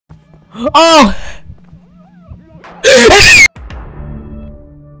Oh!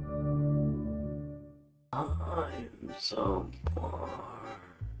 I'm so bored.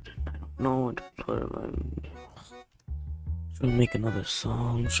 I don't know what to put in my... Should I make another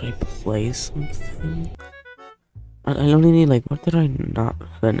song? Should I play something? I only need, like, what did I not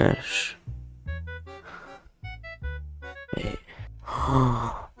finish? Wait.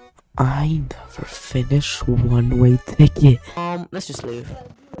 I never finished One-Way Ticket. Let's just leave.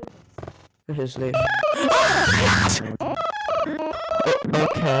 Let's just leave.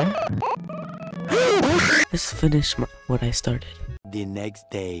 Okay. Let's finish what I started. The next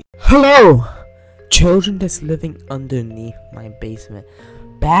day. Hello! Children that's living underneath my basement.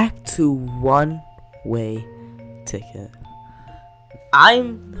 Back to One-Way Ticket.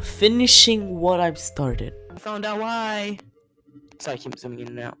 I'm finishing what I've started. I found out why. Sorry, I keep zooming in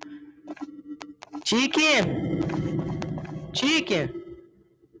and out. Chicken! Chicken!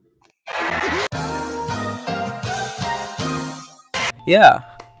 Yeah.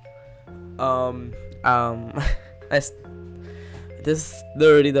 This is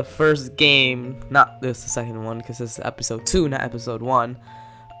literally the first game, not this the second one, because this is episode 2, not episode 1,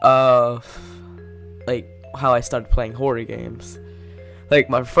 of, like, how I started playing horror games. Like,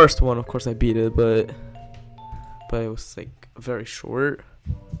 my first one, of course, I beat it, but it was, like, very short.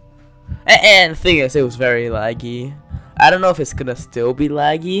 And the thing is, it was very laggy. I don't know if it's gonna still be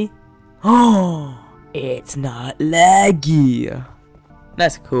laggy. Oh, it's not laggy.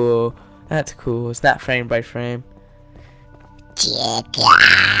 That's cool. That's cool. It's not frame by frame. Chicken,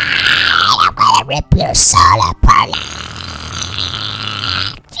 I'm gonna rip your soul apart.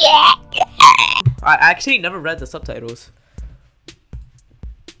 Chicken. I actually never read the subtitles.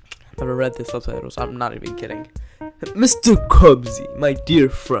 Never read the subtitles. I'm not even kidding. Mr. Cubsy, my dear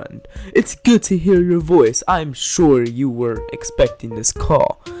friend, it's good to hear your voice. I'm sure you were expecting this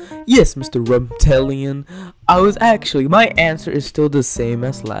call. Yes, Mr. Reptilian, my answer is still the same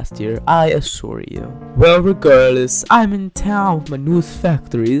as last year, I assure you. Well, regardless, I'm in town with my newest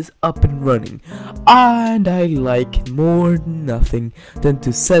factories up and running, and I like more than nothing than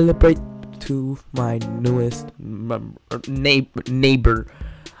to celebrate to my newest neighbor.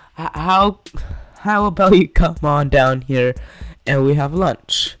 How about you come on down here and we have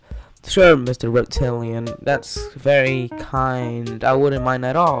lunch? Sure, Mr. Reptilian, that's very kind. I wouldn't mind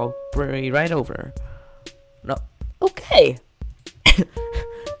at all. Bring right over. No, okay.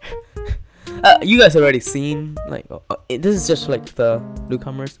 You guys already seen, like, this is just like the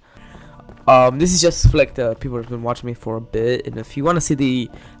newcomers. This is just like the people who've been watching me for a bit, and if you want to see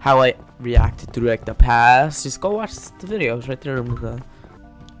how I reacted to like the past, just go watch the videos right there.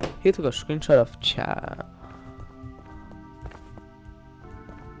 He took a screenshot of chat.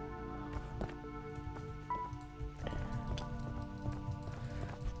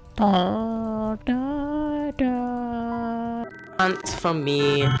 Hunt from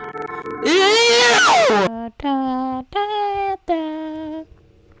me.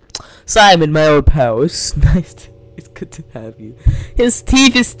 Simon, my old pal, it's nice. It's good to have you. His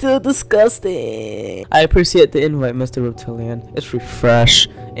teeth is still disgusting. I appreciate the invite, Mr. Reptilian. It's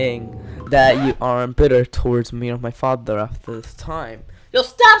refreshing that you aren't bitter towards me or my father after this time. You'll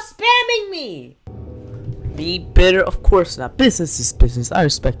stop spamming me! Be bitter? Of course not. Business is business. I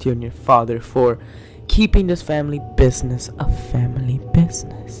respect you and your father for keeping this family business a family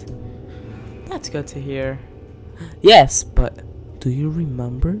business. That's good to hear. Yes, but do you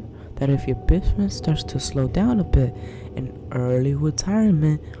remember that if your business starts to slow down a bit, an early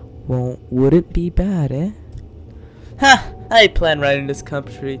retirement wouldn't be bad, eh? Ha! I plan riding this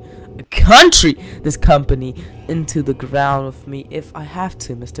company into the ground with me if I have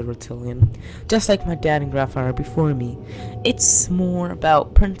to, Mr. Reptilian. Just like my dad and grandfather before me. It's more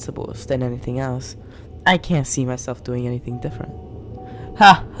about principles than anything else. I can't see myself doing anything different.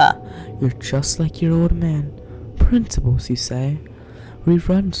 Ha ha! You're just like your old man. Principles, you say? We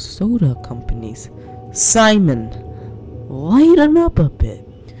run soda companies. Simon, lighten up a bit.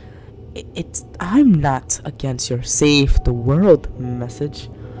 I'm not against your save the world message,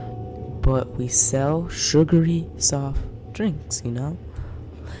 but we sell sugary soft drinks, you know?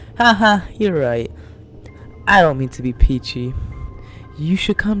 Haha, you're right. I don't mean to be peachy. You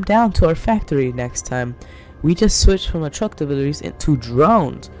should come down to our factory next time. We just switched from a truck deliveries into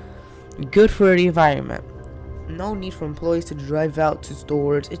drones. Good for the environment. No need for employees to drive out to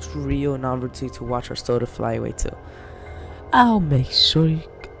stores. It's real novelty to watch our soda fly away too. I'll make sure you...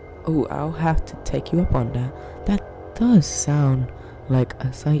 Oh, I'll have to take you up on that. That does sound like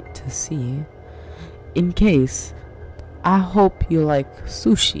a sight to see. In case, I hope you like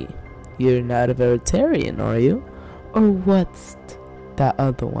sushi. You're not a vegetarian, are you? Or what's that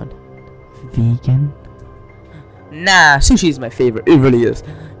other one? vegan? Nah, sushi is my favorite. It really is.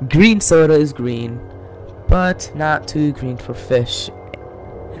 Green soda is green, but not too green for fish.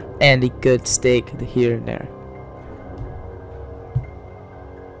 And a good steak here and there.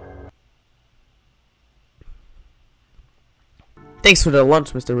 Thanks for the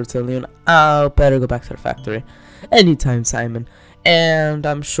lunch, Mr. Reptilian. I'll better go back to the factory. Anytime, Simon. And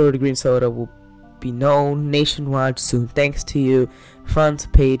I'm sure the green soda will be known nationwide soon. Thanks to you.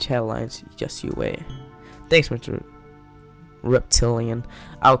 Front page headlines. Just you wait. Thanks, Mr. Reptilian.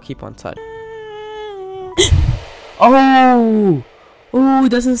 I'll keep on touch. Oh! Oh, it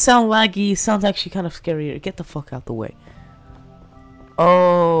doesn't sound laggy. It sounds actually kind of scarier. Get the fuck out the way.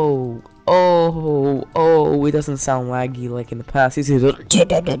 Oh. Oh, it doesn't sound laggy like in the past. You see,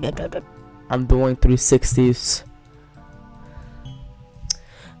 I'm doing 360s.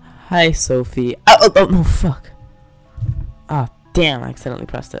 Hi, Sophie. Oh, no, fuck. Ah, damn, I accidentally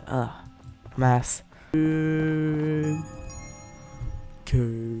pressed it. Mass. Okay.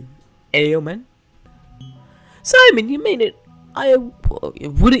 Ayo, man. Simon, you made it.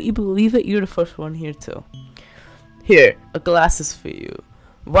 Wouldn't you believe it? You're the first one here, too. Here, a glass is for you.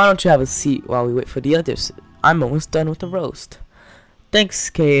 Why don't you have a seat while we wait for the others? I'm almost done with the roast. Thanks,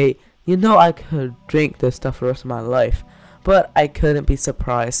 K. You know I could drink this stuff for the rest of my life, but I couldn't be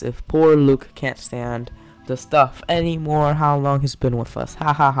surprised if poor Luke can't stand the stuff anymore. How long he's been with us?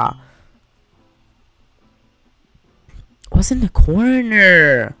 Ha ha ha. What's in the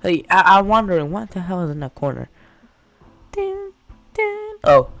corner? Hey, I'm wondering what the hell is in the corner.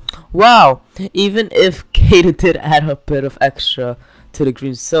 Oh, wow. Even if Kata did add a bit of extra to the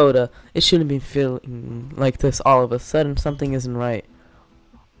green soda, it shouldn't be feeling like this all of a sudden. Something isn't right.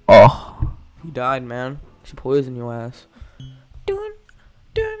 Oh, you died, man. She poisoned your ass.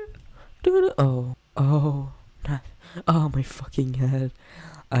 Oh, my fucking head.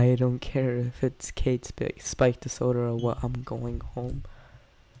 I don't care if it's Kate spiked the soda or what. I'm going home.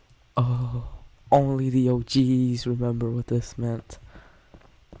 Oh, only the OGs remember what this meant.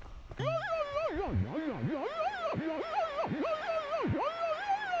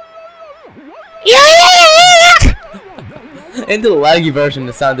 In the laggy version,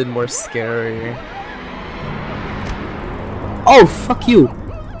 it sounded more scary. Oh, fuck you!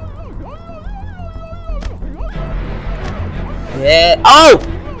 Yeah. Oh!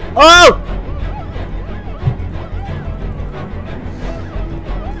 Oh!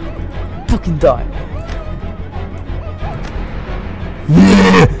 Fucking die!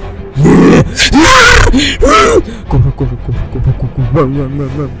 Yeah! Go,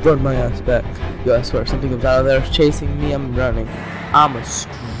 run my ass back. Yo, I swear, something comes out of there chasing me, I'm running. I'ma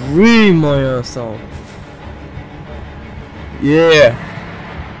scream my ass off. Yeah.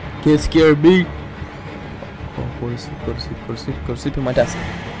 Can't scare me. Oh, go to sleep in my desk.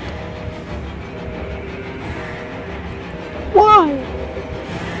 Why?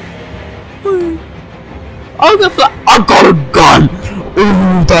 I got a gun!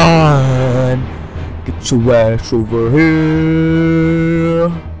 Oh, done! Get your ass over here!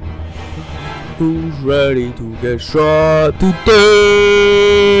 Who's ready to get shot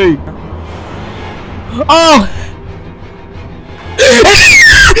today? Oh!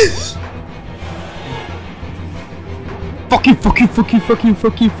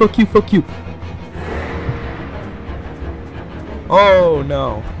 Fuck you! Oh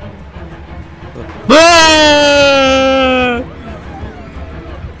no.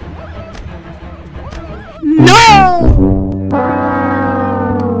 No!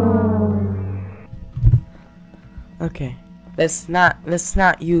 Okay. Let's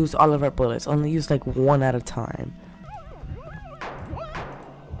not use all of our bullets. Only use like one at a time.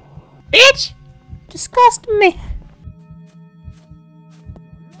 Bitch! Disgust me.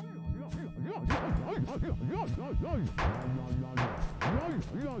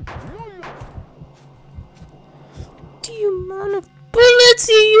 The amount of bullets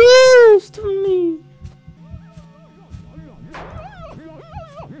he used on me.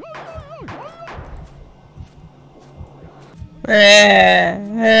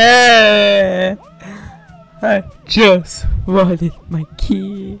 I just wanted my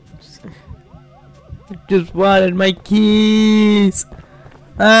keys. I just wanted my keys.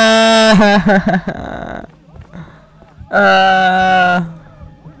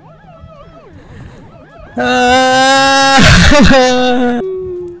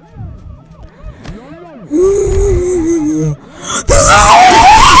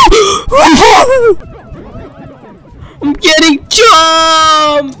 I'm getting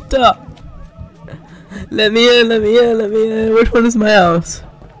jumped! Let me in. Which one is my house?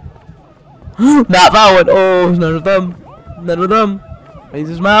 Not that one. Oh, none of them. Is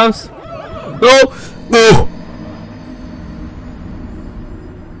this my house? No! No!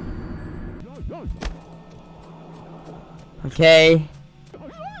 Okay.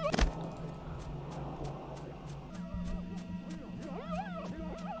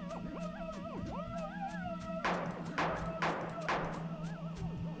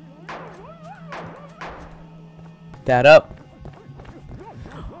 That up.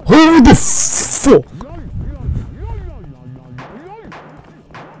 Who the fuck?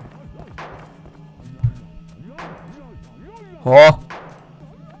 Oh.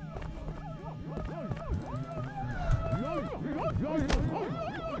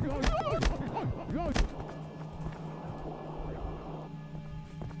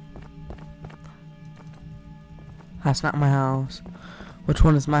 That's not my house. Which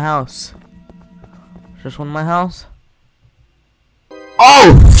one is my house? Is this one my house?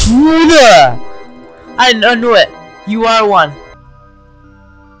 Oh! I knew it! You are one!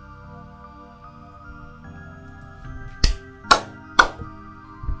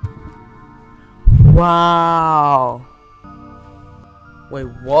 Wow! Wait,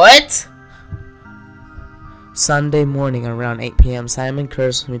 what? Sunday morning around 8 p.m. Simon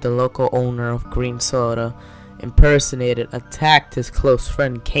Kurzweil, the local owner of Green Soda, attacked his close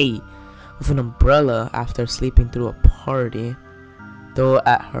friend Kate with an umbrella after sleeping through a party, though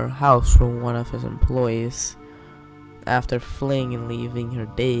at her house for one of his employees. After fleeing and leaving her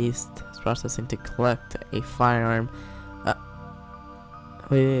dazed, his processing to collect a firearm.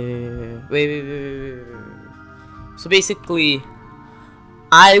 Wait. So basically,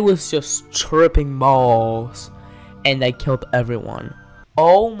 I was just tripping balls and I killed everyone.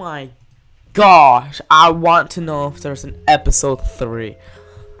 Oh my gosh, I want to know if there's an episode 3.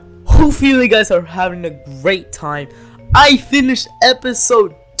 Hopefully you guys are having a great time. I finished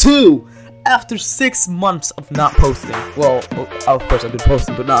episode 2 after 6 months of not posting. Well, of course I've been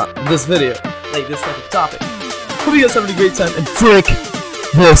posting, but not this video, like this type of topic. Hope you guys are having a great time and frick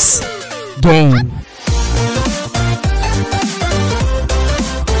this game.